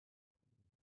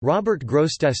Robert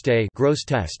Grosseteste,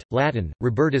 Latin,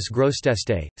 Robertus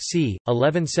Grosseteste, c.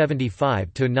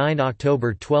 1175–9 October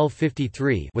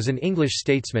 1253 was an English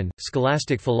statesman,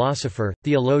 scholastic philosopher,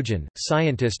 theologian,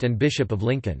 scientist and Bishop of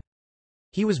Lincoln.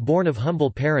 He was born of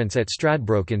humble parents at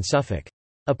Stradbroke in Suffolk.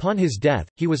 Upon his death,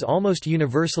 he was almost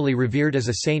universally revered as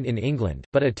a saint in England,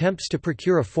 but attempts to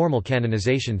procure a formal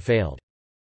canonization failed.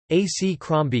 A. C.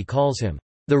 Crombie calls him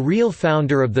the real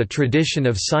founder of the tradition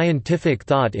of scientific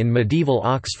thought in medieval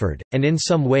Oxford, and in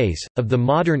some ways, of the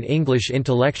modern English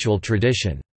intellectual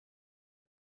tradition.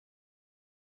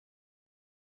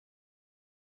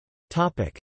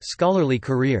 Scholarly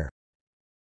career.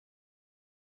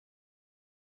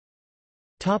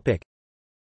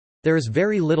 There is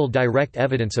very little direct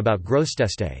evidence about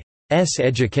Grosseteste's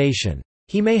education.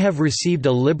 He may have received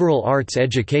a liberal arts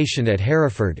education at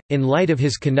Hereford, in light of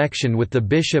his connection with the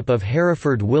Bishop of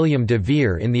Hereford William de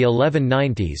Vere in the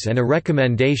 1190s and a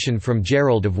recommendation from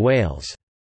Gerald of Wales.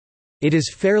 It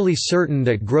is fairly certain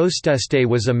that Grosseteste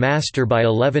was a master by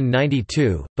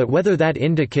 1192, but whether that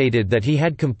indicated that he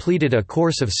had completed a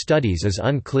course of studies is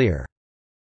unclear.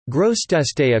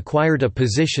 Grosseteste acquired a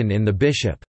position in the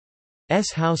bishop's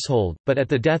household, but at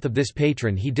the death of this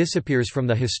patron he disappears from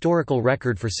the historical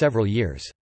record for several years.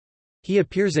 He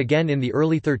appears again in the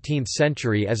early 13th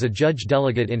century as a judge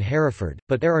delegate in Hereford,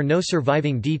 but there are no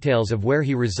surviving details of where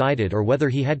he resided or whether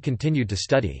he had continued to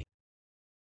study.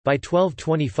 By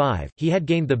 1225, he had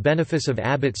gained the benefice of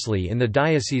Abbotsleigh in the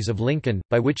Diocese of Lincoln,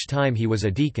 by which time he was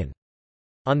a deacon.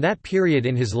 On that period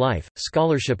in his life,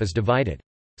 scholarship is divided.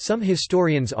 Some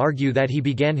historians argue that he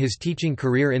began his teaching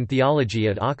career in theology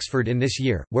at Oxford in this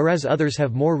year, whereas others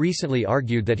have more recently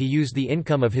argued that he used the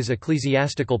income of his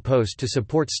ecclesiastical post to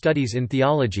support studies in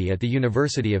theology at the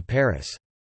University of Paris.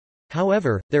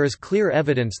 However, there is clear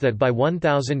evidence that by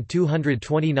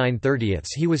 1229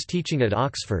 he was teaching at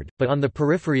Oxford, but on the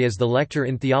periphery as the lector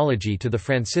in theology to the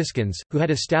Franciscans, who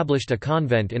had established a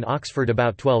convent in Oxford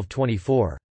about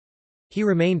 1224. He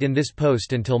remained in this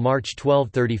post until March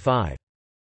 1235.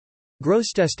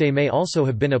 Grosseteste may also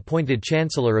have been appointed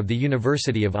Chancellor of the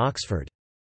University of Oxford.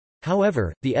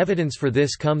 However, the evidence for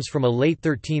this comes from a late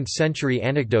 13th-century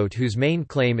anecdote whose main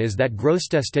claim is that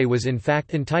Grosseteste was in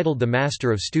fact entitled the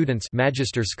Master of Students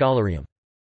Magister Scholarium.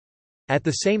 At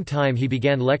the same time he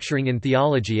began lecturing in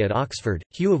theology at Oxford.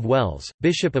 Hugh of Wells,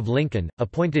 Bishop of Lincoln,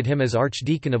 appointed him as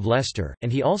Archdeacon of Leicester,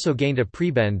 and he also gained a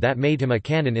prebend that made him a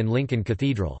canon in Lincoln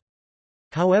Cathedral.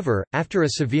 However, after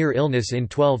a severe illness in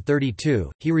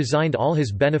 1232, he resigned all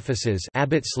his benefices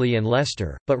Abbotsleigh and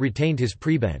Leicester, but retained his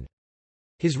prebend.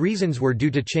 His reasons were due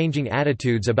to changing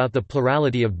attitudes about the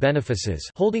plurality of benefices,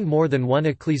 holding more than one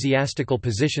ecclesiastical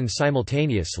position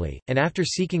simultaneously, and after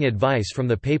seeking advice from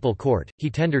the papal court, he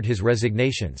tendered his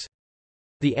resignations.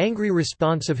 The angry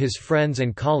response of his friends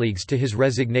and colleagues to his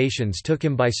resignations took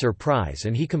him by surprise,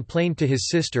 and he complained to his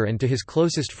sister and to his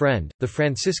closest friend, the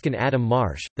Franciscan Adam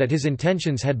Marsh, that his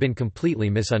intentions had been completely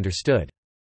misunderstood.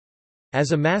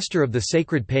 As a master of the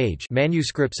sacred page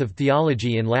manuscripts of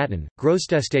theology in Latin,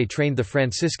 Grosseteste trained the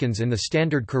Franciscans in the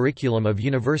standard curriculum of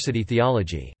university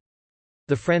theology.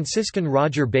 The Franciscan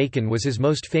Roger Bacon was his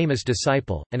most famous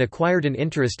disciple, and acquired an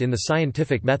interest in the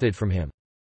scientific method from him.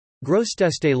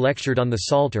 Grosseteste lectured on the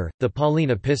Psalter, the Pauline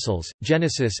epistles,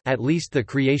 Genesis, at least the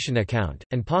creation account,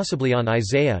 and possibly on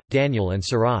Isaiah, Daniel and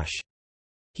Sirach.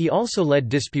 He also led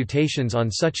disputations on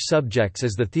such subjects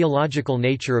as the theological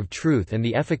nature of truth and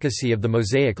the efficacy of the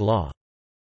Mosaic law.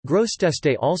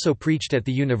 Grosseteste also preached at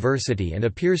the university and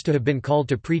appears to have been called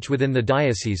to preach within the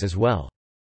diocese as well.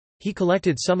 He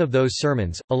collected some of those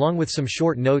sermons, along with some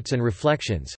short notes and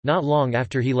reflections, not long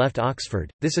after he left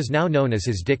Oxford. This is now known as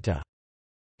his Dicta.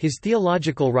 His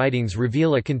theological writings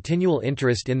reveal a continual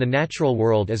interest in the natural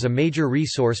world as a major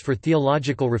resource for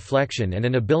theological reflection and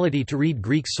an ability to read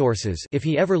Greek sources. If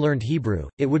he ever learned Hebrew,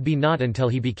 it would be not until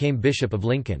he became Bishop of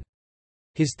Lincoln.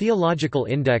 His theological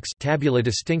index Tabula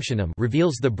Distinctionum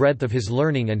reveals the breadth of his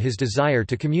learning and his desire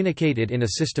to communicate it in a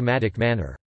systematic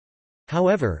manner.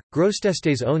 However,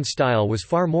 Grosseteste's own style was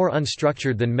far more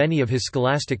unstructured than many of his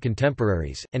scholastic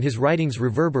contemporaries, and his writings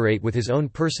reverberate with his own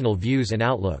personal views and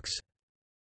outlooks.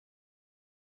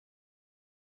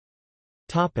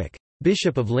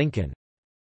 Bishop of Lincoln.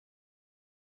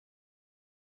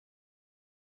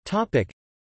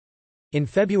 In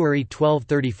February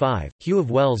 1235, Hugh of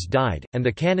Wells died, and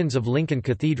the canons of Lincoln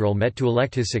Cathedral met to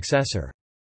elect his successor.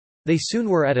 They soon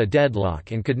were at a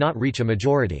deadlock and could not reach a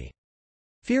majority.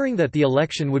 Fearing that the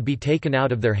election would be taken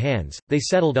out of their hands, they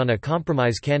settled on a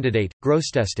compromise candidate,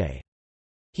 Grosseteste.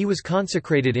 He was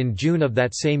consecrated in June of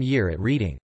that same year at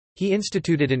Reading. He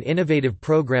instituted an innovative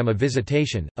program of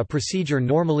visitation, a procedure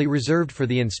normally reserved for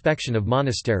the inspection of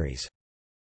monasteries.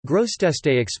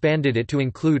 Grosseteste expanded it to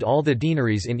include all the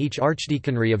deaneries in each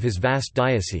archdeaconry of his vast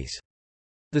diocese.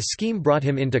 The scheme brought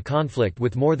him into conflict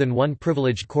with more than one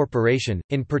privileged corporation,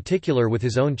 in particular with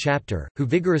his own chapter, who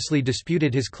vigorously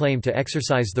disputed his claim to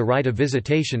exercise the right of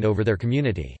visitation over their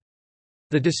community.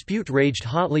 The dispute raged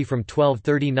hotly from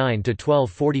 1239 to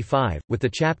 1245, with the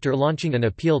chapter launching an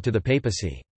appeal to the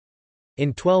papacy. In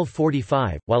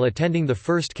 1245, while attending the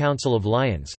First Council of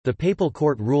Lyons, the papal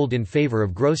court ruled in favour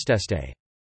of Grosseteste.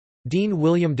 Dean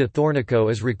William de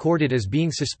Thornico is recorded as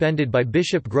being suspended by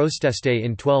Bishop Grosseteste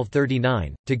in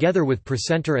 1239, together with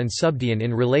precentor and subdean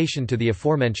in relation to the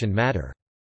aforementioned matter.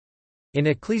 In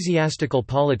ecclesiastical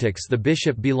politics, the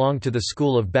bishop belonged to the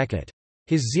school of Becket.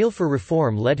 His zeal for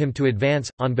reform led him to advance,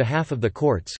 on behalf of the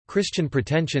courts, Christian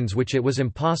pretensions which it was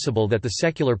impossible that the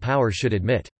secular power should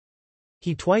admit.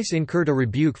 He twice incurred a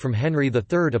rebuke from Henry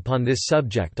III upon this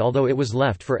subject, although it was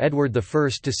left for Edward I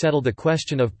to settle the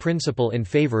question of principle in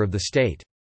favour of the state.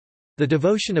 The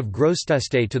devotion of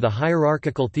Grosseteste to the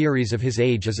hierarchical theories of his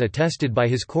age is attested by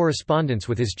his correspondence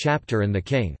with his chapter and the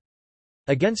king.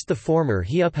 Against the former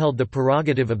he upheld the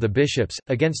prerogative of the bishops,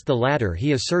 against the latter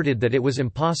he asserted that it was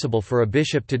impossible for a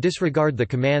bishop to disregard the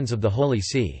commands of the Holy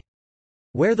See.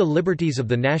 Where the liberties of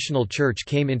the national church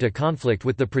came into conflict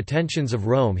with the pretensions of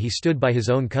Rome, he stood by his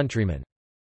own countrymen.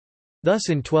 Thus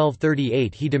in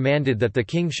 1238 he demanded that the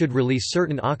king should release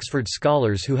certain Oxford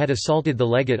scholars who had assaulted the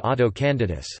legate Otto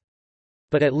Candidus.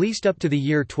 But at least up to the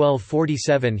year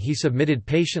 1247 he submitted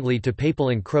patiently to papal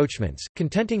encroachments,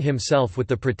 contenting himself with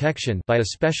the protection by a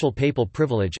special papal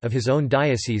privilege of his own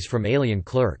diocese from alien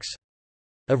clerks.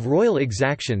 Of royal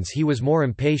exactions he was more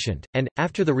impatient, and,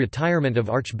 after the retirement of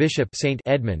Archbishop Saint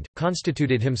Edmund,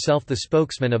 constituted himself the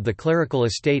spokesman of the clerical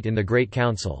estate in the Great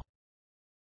Council.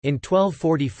 In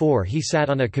 1244 he sat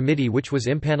on a committee which was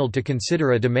impanelled to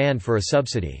consider a demand for a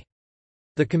subsidy.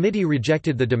 The committee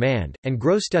rejected the demand, and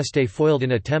Grosseteste foiled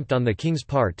an attempt on the king's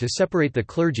part to separate the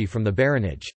clergy from the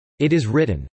baronage. "It is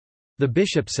written," the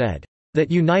bishop said,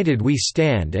 "that united we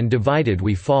stand and divided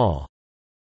we fall."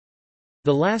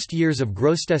 The last years of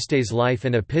Grosseteste's life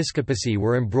and episcopacy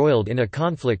were embroiled in a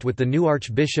conflict with the new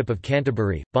Archbishop of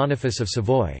Canterbury, Boniface of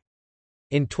Savoy.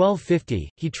 In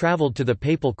 1250, he travelled to the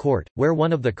papal court, where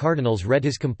one of the cardinals read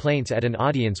his complaints at an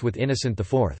audience with Innocent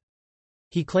IV.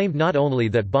 He claimed not only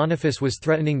that Boniface was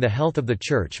threatening the health of the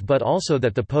Church but also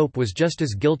that the Pope was just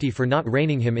as guilty for not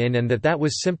reining him in, and that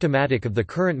was symptomatic of the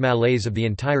current malaise of the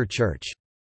entire Church.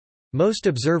 Most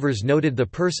observers noted the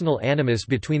personal animus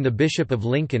between the Bishop of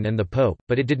Lincoln and the Pope,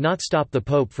 but it did not stop the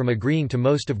Pope from agreeing to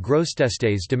most of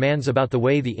Grosseteste's demands about the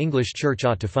way the English Church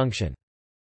ought to function.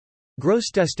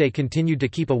 Grosseteste continued to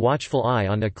keep a watchful eye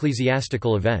on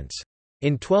ecclesiastical events.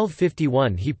 In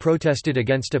 1251 he protested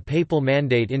against a papal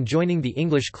mandate enjoining the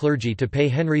English clergy to pay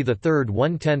Henry III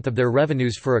 1/10 of their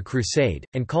revenues for a crusade,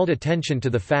 and called attention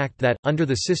to the fact that, under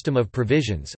the system of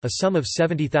provisions, a sum of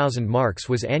 70,000 marks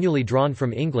was annually drawn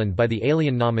from England by the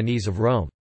alien nominees of Rome.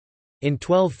 In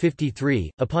 1253,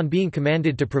 upon being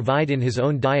commanded to provide in his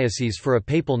own diocese for a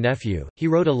papal nephew, he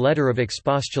wrote a letter of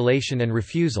expostulation and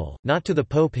refusal, not to the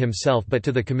Pope himself but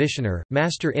to the commissioner,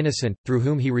 Master Innocent, through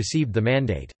whom he received the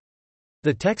mandate.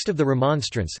 The text of the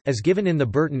remonstrance, as given in the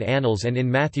Burton Annals and in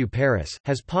Matthew Paris,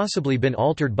 has possibly been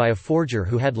altered by a forger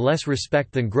who had less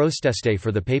respect than Grosseteste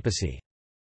for the papacy.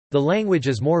 The language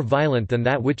is more violent than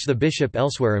that which the bishop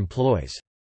elsewhere employs.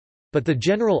 But the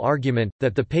general argument,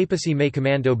 that the papacy may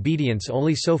command obedience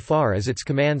only so far as its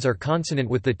commands are consonant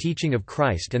with the teaching of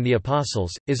Christ and the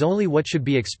Apostles, is only what should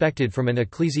be expected from an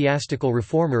ecclesiastical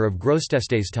reformer of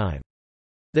Grosseteste's time.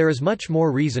 There is much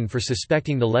more reason for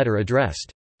suspecting the letter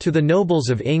addressed to the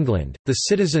nobles of England, the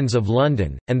citizens of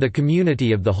London, and the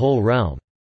community of the whole realm,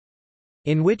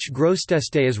 in which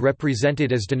Grosseteste is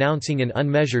represented as denouncing in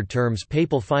unmeasured terms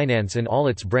papal finance in all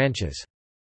its branches.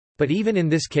 But even in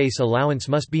this case allowance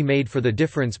must be made for the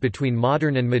difference between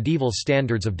modern and medieval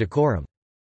standards of decorum.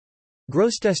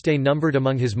 Grosseteste numbered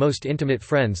among his most intimate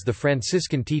friends the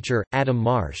Franciscan teacher, Adam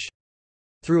Marsh.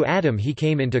 Through Adam he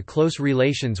came into close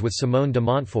relations with Simone de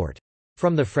Montfort.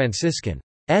 From the Franciscan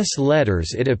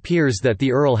letters it appears that the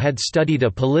Earl had studied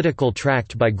a political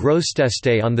tract by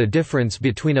Grosseteste on the difference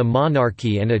between a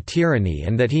monarchy and a tyranny,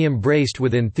 and that he embraced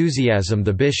with enthusiasm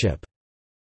the bishop's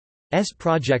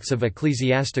projects of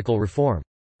ecclesiastical reform.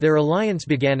 Their alliance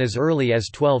began as early as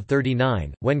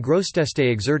 1239, when Grosseteste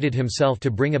exerted himself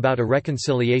to bring about a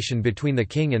reconciliation between the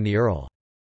king and the Earl.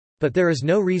 But there is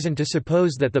no reason to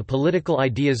suppose that the political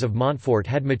ideas of Montfort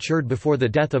had matured before the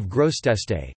death of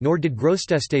Grosseteste, nor did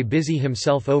Grosseteste busy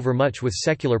himself overmuch with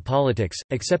secular politics,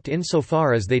 except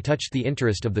insofar as they touched the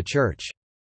interest of the Church.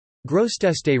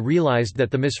 Grosseteste realized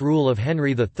that the misrule of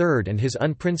Henry III and his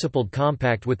unprincipled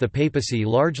compact with the papacy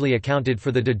largely accounted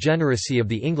for the degeneracy of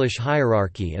the English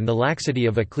hierarchy and the laxity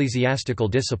of ecclesiastical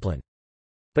discipline.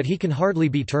 But he can hardly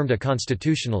be termed a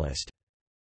constitutionalist.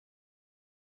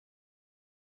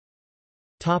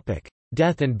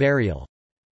 Death and burial.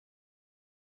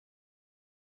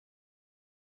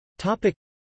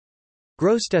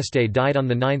 Grosseteste died on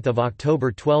 9 October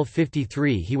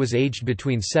 1253. He was aged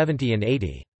between 70 and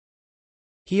 80.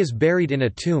 He is buried in a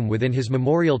tomb within his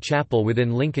memorial chapel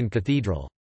within Lincoln Cathedral.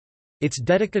 Its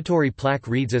dedicatory plaque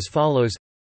reads as follows: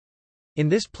 "In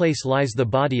this place lies the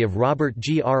body of Robert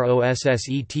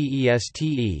Grosseteste,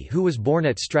 who was born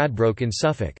at Stradbroke in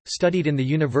Suffolk, studied in the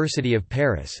University of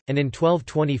Paris, and in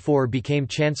 1224 became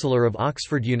Chancellor of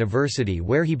Oxford University,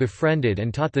 where he befriended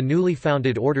and taught the newly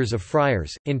founded orders of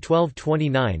friars. In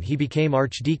 1229 he became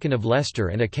Archdeacon of Leicester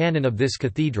and a canon of this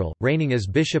cathedral, reigning as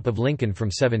Bishop of Lincoln from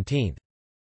 17th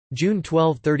June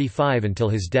 1235 until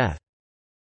his death.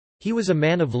 He was a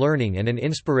man of learning and an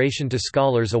inspiration to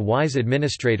scholars, a wise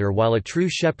administrator while a true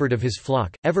shepherd of his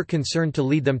flock, ever concerned to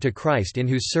lead them to Christ, in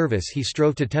whose service he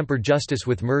strove to temper justice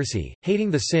with mercy,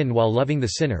 hating the sin while loving the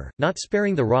sinner, not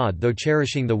sparing the rod though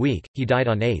cherishing the weak." He died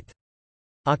on 8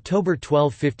 October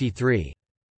 1253.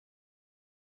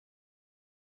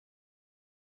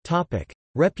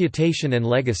 Reputation and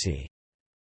legacy.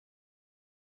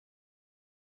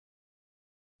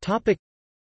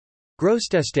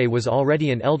 Grosseteste was already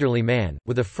an elderly man,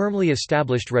 with a firmly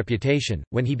established reputation,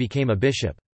 when he became a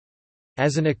bishop.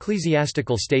 As an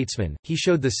ecclesiastical statesman, he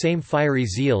showed the same fiery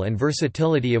zeal and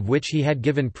versatility of which he had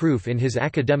given proof in his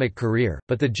academic career,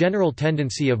 but the general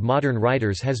tendency of modern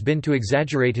writers has been to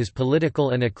exaggerate his political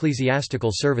and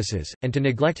ecclesiastical services, and to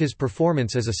neglect his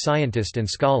performance as a scientist and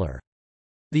scholar.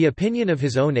 The opinion of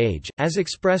his own age, as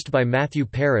expressed by Matthew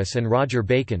Paris and Roger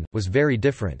Bacon, was very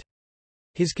different.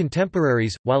 His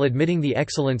contemporaries, while admitting the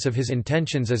excellence of his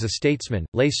intentions as a statesman,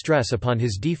 lay stress upon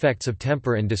his defects of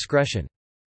temper and discretion.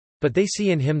 But they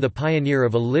see in him the pioneer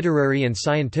of a literary and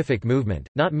scientific movement,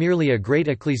 not merely a great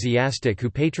ecclesiastic who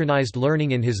patronized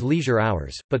learning in his leisure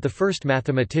hours, but the first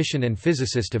mathematician and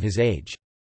physicist of his age.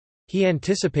 He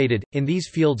anticipated, in these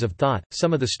fields of thought,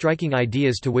 some of the striking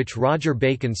ideas to which Roger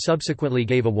Bacon subsequently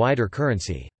gave a wider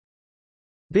currency.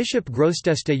 Bishop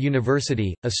Grosseteste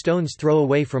University, a stone's throw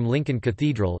away from Lincoln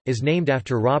Cathedral, is named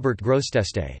after Robert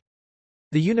Grosseteste.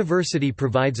 The university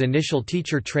provides initial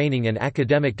teacher training and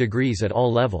academic degrees at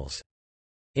all levels.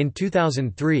 In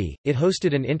 2003, it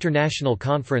hosted an international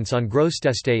conference on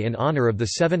Grosseteste in honor of the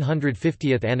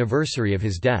 750th anniversary of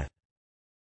his death.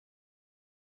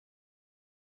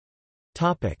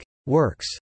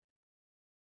 Works.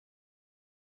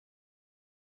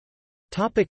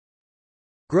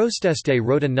 Grosseteste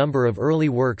wrote a number of early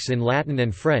works in Latin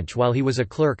and French while he was a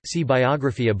clerk, see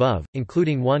biography above,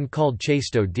 including one called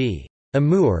Chasteau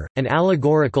d'Amour, an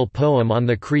allegorical poem on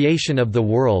the creation of the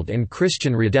world and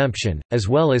Christian redemption, as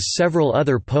well as several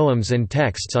other poems and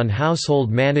texts on household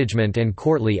management and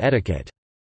courtly etiquette.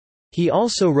 He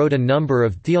also wrote a number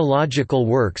of theological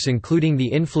works including the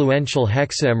influential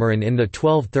Hexaemeron in the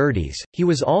 1230s. He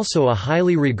was also a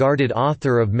highly regarded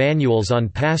author of manuals on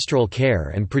pastoral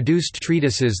care and produced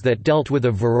treatises that dealt with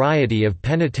a variety of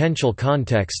penitential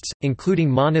contexts, including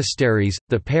monasteries,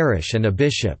 the parish and a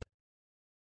bishop's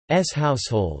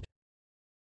household.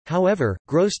 However,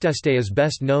 Grosseteste is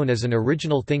best known as an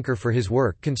original thinker for his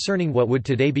work concerning what would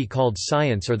today be called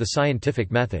science or the scientific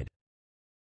method.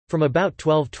 From about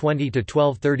 1220 to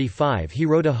 1235 he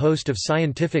wrote a host of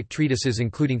scientific treatises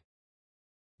including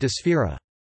De Sphera,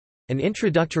 an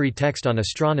introductory text on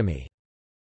astronomy;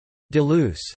 De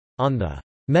Luz, on the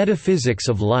metaphysics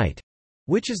of light,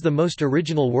 which is the most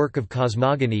original work of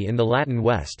cosmogony in the Latin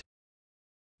West;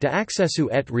 De Accessu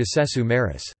et Recessu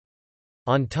Maris,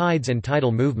 on tides and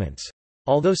tidal movements,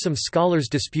 although some scholars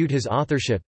dispute his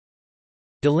authorship;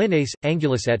 De Lineis,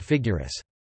 Angulus et Figuris,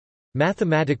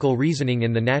 mathematical reasoning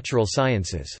in the natural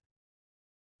sciences;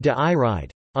 De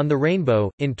Iride, on the rainbow.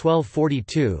 In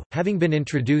 1242, having been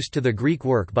introduced to the Greek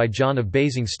work by John of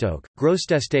Basingstoke,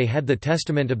 Grosseteste had the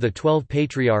Testament of the 12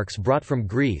 Patriarchs brought from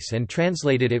Greece and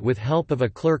translated it with help of a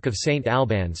clerk of St.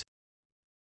 Albans.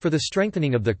 For the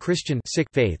strengthening of the Christian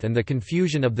faith and the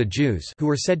confusion of the Jews who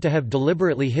were said to have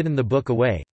deliberately hidden the book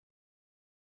away,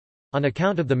 on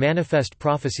account of the manifest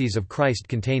prophecies of Christ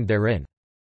contained therein.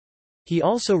 He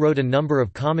also wrote a number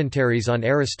of commentaries on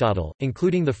Aristotle,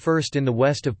 including the first in the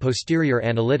West of Posterior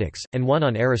Analytics, and one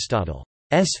on Aristotle's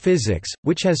Physics,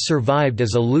 which has survived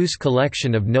as a loose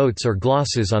collection of notes or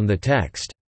glosses on the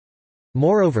text.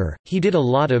 Moreover, he did a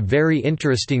lot of very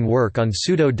interesting work on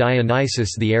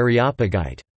Pseudo-Dionysius the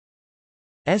Areopagite.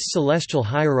 Celestial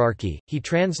hierarchy. He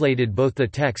translated both the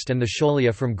text and the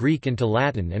Scholia from Greek into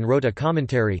Latin and wrote a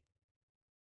commentary.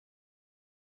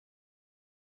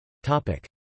 Topic: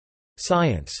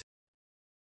 Science.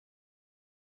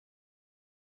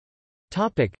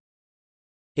 Topic: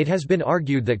 It has been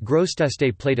argued that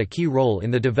Grosseteste played a key role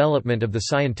in the development of the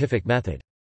scientific method.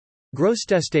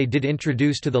 Grosseteste did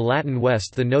introduce to the Latin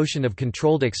West the notion of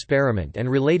controlled experiment and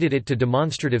related it to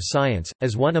demonstrative science,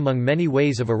 as one among many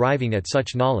ways of arriving at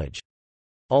such knowledge.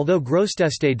 Although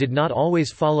Grosseteste did not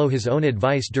always follow his own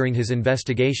advice during his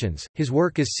investigations, his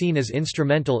work is seen as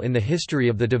instrumental in the history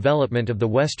of the development of the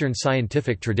Western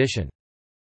scientific tradition.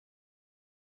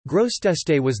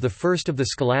 Grosseteste was the first of the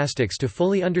scholastics to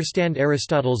fully understand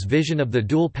Aristotle's vision of the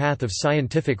dual path of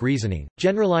scientific reasoning,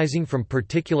 generalizing from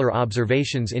particular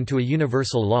observations into a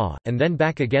universal law, and then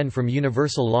back again from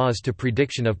universal laws to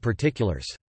prediction of particulars.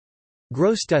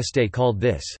 Grosseteste called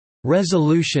this,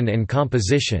 "resolution and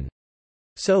composition."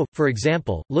 So, for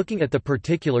example, looking at the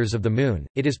particulars of the Moon,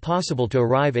 it is possible to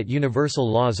arrive at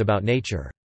universal laws about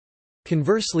nature.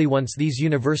 Conversely, once these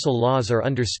universal laws are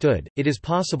understood, it is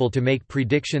possible to make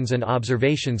predictions and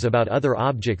observations about other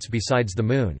objects besides the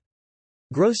Moon.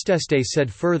 Grosseteste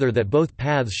said further that both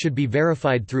paths should be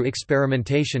verified through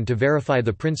experimentation to verify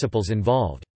the principles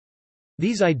involved.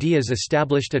 These ideas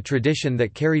established a tradition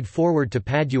that carried forward to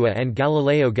Padua and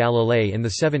Galileo Galilei in the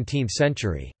 17th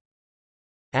century.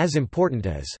 As important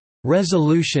as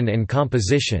resolution and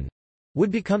composition would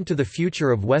become to the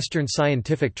future of Western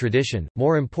scientific tradition,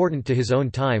 more important to his own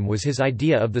time was his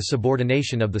idea of the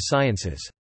subordination of the sciences.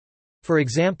 For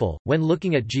example, when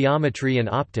looking at geometry and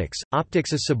optics,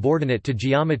 optics is subordinate to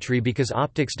geometry because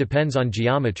optics depends on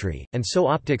geometry, and so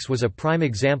optics was a prime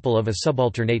example of a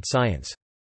subalternate science.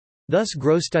 Thus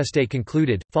Grosseteste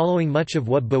concluded, following much of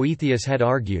what Boethius had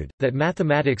argued, that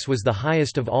mathematics was the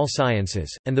highest of all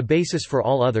sciences, and the basis for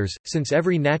all others, since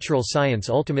every natural science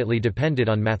ultimately depended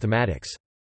on mathematics.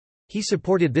 He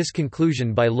supported this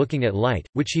conclusion by looking at light,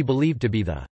 which he believed to be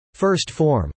the first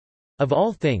form of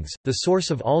all things, the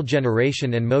source of all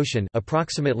generation and motion,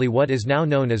 approximately what is now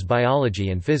known as biology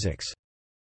and physics.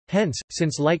 Hence,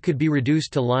 since light could be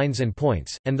reduced to lines and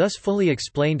points, and thus fully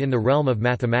explained in the realm of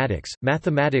mathematics,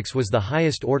 mathematics was the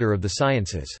highest order of the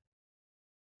sciences.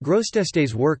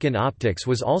 Grosseteste's work in optics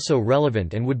was also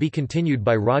relevant and would be continued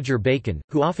by Roger Bacon,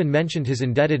 who often mentioned his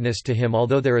indebtedness to him,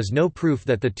 although there is no proof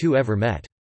that the two ever met.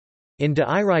 In De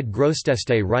Iraide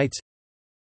Grosseteste writes,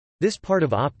 "This part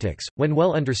of optics, when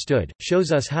well understood,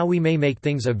 shows us how we may make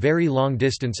things a very long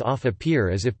distance off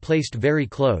appear as if placed very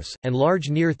close, and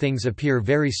large near things appear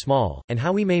very small, and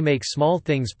how we may make small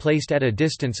things placed at a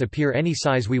distance appear any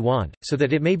size we want, so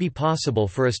that it may be possible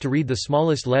for us to read the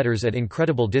smallest letters at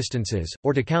incredible distances,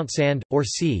 or to count sand, or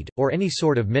seed, or any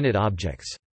sort of minute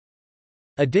objects."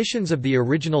 Editions of the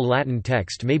original Latin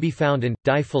text may be found in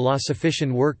Die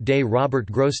Philosophischen Werk des Robert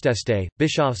Grosseteste,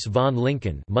 Bischofs von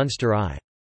Lincoln, Munster I.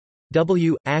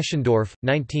 W. Aschendorf,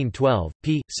 1912,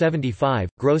 p. 75.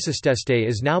 Grosseteste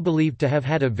is now believed to have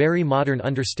had a very modern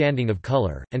understanding of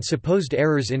color, and supposed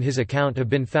errors in his account have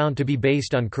been found to be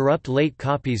based on corrupt late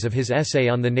copies of his essay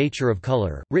on the nature of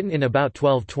color, written in about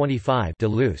 1225 de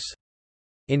Luce.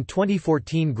 In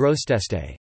 2014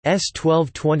 Grosseteste's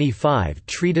 1225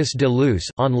 Treatise de Luce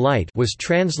on Light was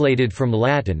translated from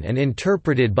Latin and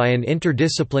interpreted by an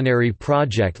interdisciplinary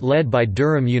project led by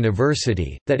Durham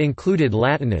University, that included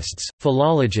Latinists,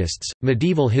 philologists,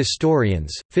 medieval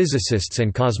historians, physicists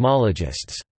and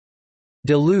cosmologists.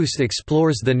 De Luce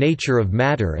explores the nature of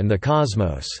matter and the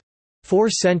cosmos.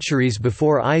 4 centuries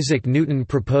before Isaac Newton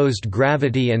proposed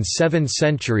gravity and 7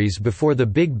 centuries before the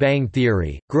Big Bang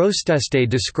theory, Grosseteste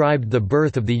described the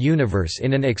birth of the universe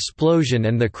in an explosion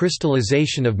and the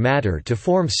crystallization of matter to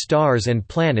form stars and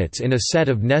planets in a set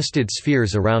of nested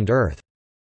spheres around Earth.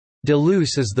 De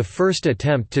Luce is the first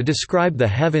attempt to describe the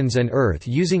heavens and Earth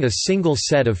using a single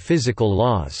set of physical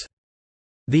laws.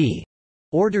 The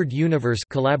Ordered Universe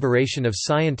collaboration of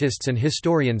scientists and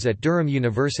historians at Durham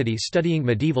University studying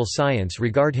medieval science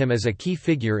regard him as a key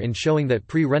figure in showing that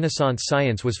pre-Renaissance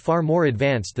science was far more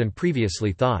advanced than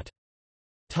previously thought.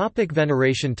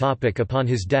 Veneration. Upon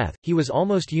his death, he was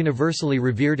almost universally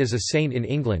revered as a saint in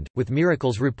England, with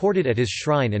miracles reported at his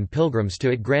shrine and pilgrims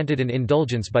to it granted an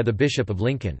indulgence by the Bishop of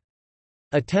Lincoln.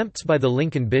 Attempts by the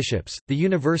Lincoln bishops, the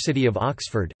University of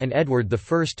Oxford, and Edward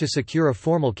I to secure a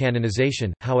formal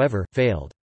canonization, however,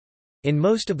 failed. In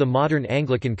most of the modern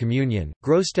Anglican Communion,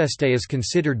 Grosseteste is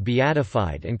considered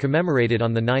beatified and commemorated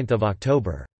on 9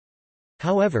 October.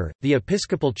 However, the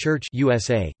Episcopal Church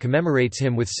USA commemorates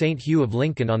him with St. Hugh of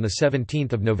Lincoln on 17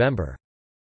 November.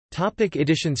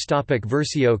 Editions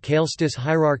Versio Caelestis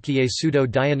Hierarchiae Pseudo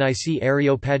Dionysi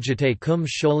Areopagitae cum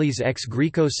Scholis ex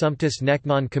Greco Sumptus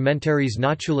Neknon Commentaries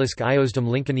Natulisque Iosdom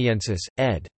Lincolniensis,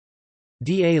 ed.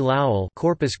 D. A. Lowell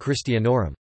Corpus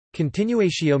Christianorum.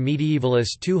 Continuatio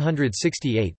Medievalis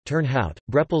 268, Turnhout,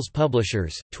 Brepols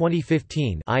Publishers,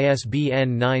 2015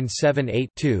 ISBN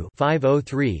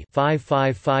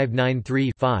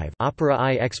 978-2-503-55593-5 Opera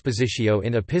I Expositio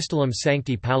in Epistolum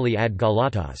Sancti Pauli ad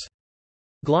Galatas.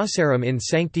 Glossarum in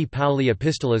Sancti Pauli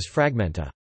Epistolas Fragmenta.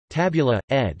 Tabula,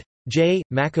 ed. J.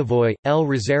 McAvoy, L.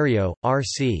 Rosario, R.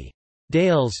 C.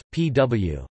 Dales, P.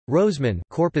 W. Roseman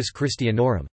Corpus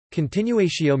Christianorum.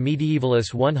 Continuatio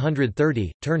Medievalis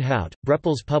 130, Turnhout,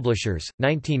 Brepols Publishers,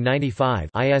 1995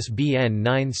 ISBN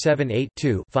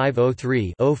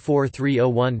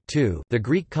 978-2-503-04301-2 The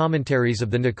Greek Commentaries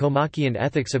of the Nicomachean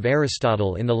Ethics of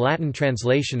Aristotle in the Latin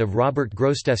translation of Robert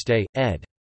Grosseteste, ed.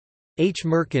 H.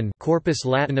 Merkin Corpus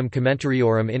Latinum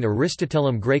Commentariorum in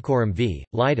Aristotelum Graecorum v.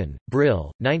 Leiden,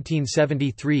 Brill,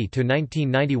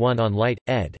 1973–1991 on Light,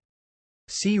 ed.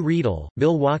 C. Riedel,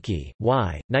 Milwaukee,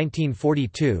 Y.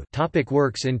 1942.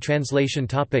 Works in translation.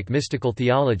 Mystical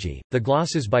Theology, The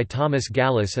Glosses by Thomas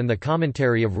Gallus and the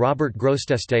Commentary of Robert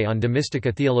Grosseteste on De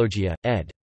Mystica Theologia, ed.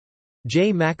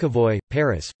 J. McAvoy,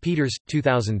 Paris, Peters,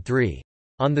 2003.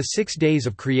 On the 6 Days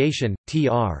of Creation,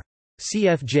 Tr. C.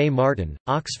 F. J. Martin,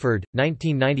 Oxford,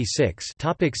 1996.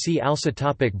 See also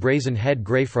Brazen Head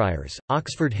Greyfriars,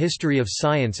 Oxford History of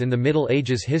Science in the Middle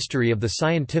Ages History of the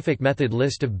Scientific Method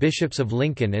List of Bishops of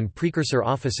Lincoln and Precursor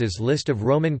Offices List of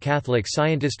Roman Catholic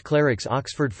Scientist Clerics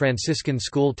Oxford Franciscan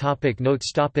School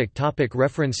Notes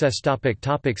References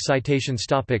Citations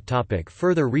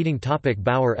Further reading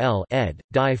Bauer L. ed.,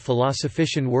 Die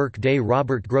Philosophischen Werk des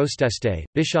Robert Grosseteste,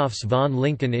 Bischofs von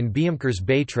Lincoln in Biemkers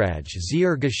Beitrag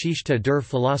zur Geschichte der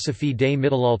Philosophie des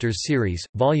Mittelalters Series,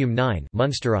 Volume 9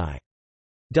 Munster I.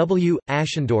 W.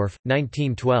 Aschendorf,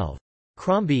 1912.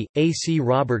 Crombie, A. C.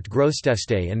 Robert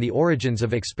Grosseteste and the Origins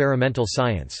of Experimental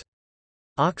Science.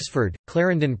 Oxford,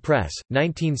 Clarendon Press,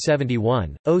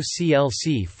 1971,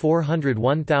 OCLC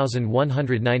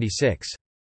 401196.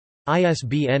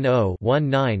 ISBN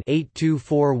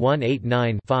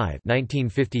 0-19-824189-5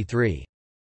 1953.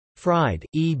 Fried,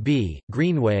 E. B.,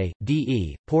 Greenway, D.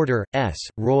 E., Porter, S.,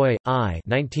 Roy, I.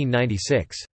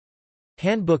 1996.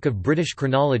 Handbook of British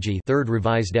Chronology 3rd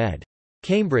Revised ed.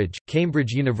 Cambridge,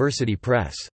 Cambridge University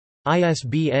Press.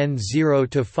 ISBN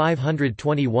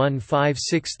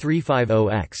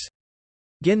 0-521-56350-X.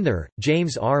 Ginther,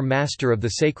 James R. Master of the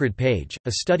Sacred Page,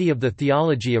 A Study of the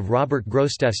Theology of Robert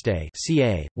Grosseteste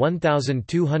ca.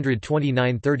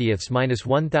 1229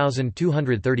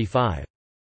 30–1235.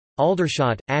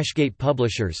 Aldershot, Ashgate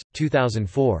Publishers,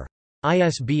 2004.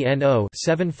 ISBN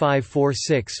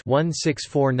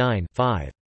 0-7546-1649-5.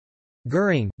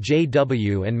 Goering, J.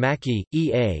 W. and Mackey,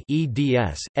 E. A.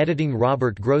 eds. Editing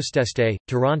Robert Grosseteste,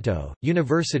 Toronto,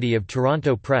 University of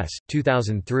Toronto Press,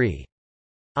 2003.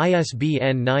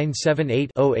 ISBN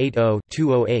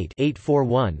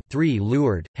 978-080-208-841-3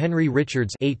 Leward, Henry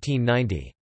Richards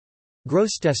 1890.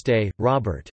 Grosseteste,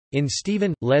 Robert. In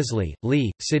Stephen, Leslie,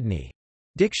 Lee, Sydney.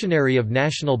 Dictionary of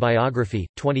National Biography,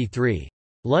 23.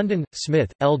 London,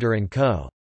 Smith, Elder & Co.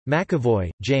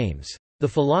 McAvoy, James. The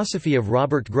Philosophy of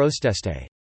Robert Grosseteste.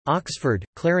 Oxford,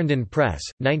 Clarendon Press,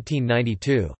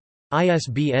 1992.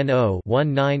 ISBN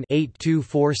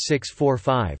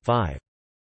 0-19-824645-5.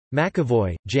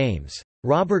 McAvoy, James.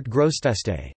 Robert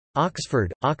Grosseteste.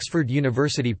 Oxford, Oxford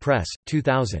University Press,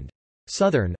 2000.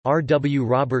 Southern, R. W.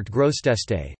 Robert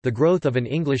Grosseteste, The Growth of an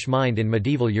English Mind in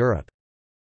Medieval Europe.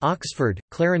 Oxford,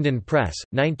 Clarendon Press,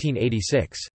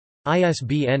 1986.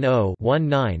 ISBN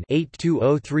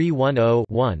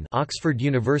 0-19-820310-1 Oxford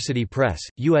University Press,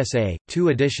 USA, 2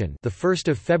 edition, the 1st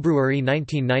of February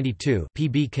 1992.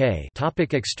 PBK.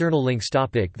 External links.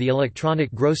 The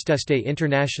Electronic Grosseteste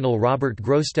International Robert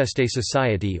Grosseteste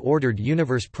Society Ordered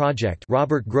Universe Project.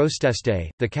 Robert Grosseteste,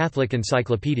 The Catholic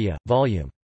Encyclopedia, Volume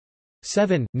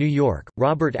 7, New York.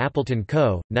 Robert Appleton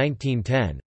Co.,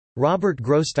 1910. Robert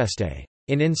Grosseteste.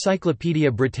 In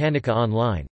Encyclopædia Britannica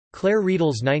Online. Claire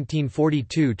Riedel's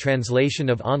 1942 translation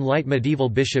of On Light Medieval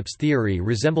Bishops' Theory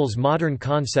resembles modern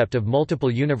concept of multiple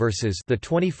universes. The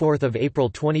 24th of April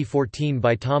 2014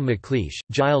 by Tom McLeish,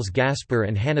 Giles Gasper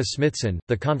and Hannah Smithson.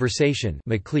 The Conversation.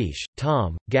 McLeish,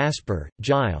 Tom, Gasper,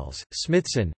 Giles,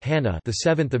 Smithson, Hannah. The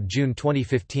 7th of June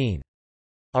 2015.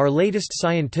 Our latest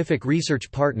scientific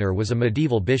research partner was a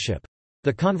medieval bishop.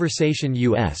 The Conversation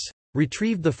U.S.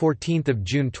 Retrieved the 14th of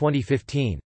June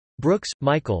 2015. Brooks,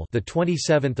 Michael. The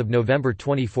 27th of November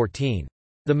 2014.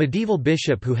 The Medieval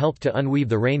Bishop Who Helped to Unweave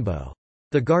the Rainbow.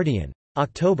 The Guardian.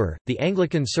 October. The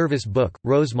Anglican Service Book,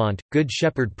 Rosemont, Good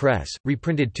Shepherd Press,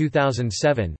 reprinted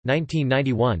 2007,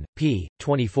 1991, p.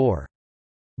 24.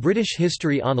 British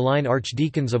History Online.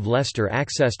 Archdeacons of Leicester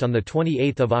accessed on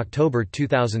 28 October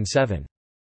 2007.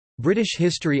 British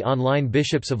History Online.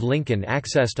 Bishops of Lincoln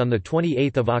accessed on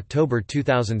 28 October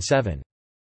 2007.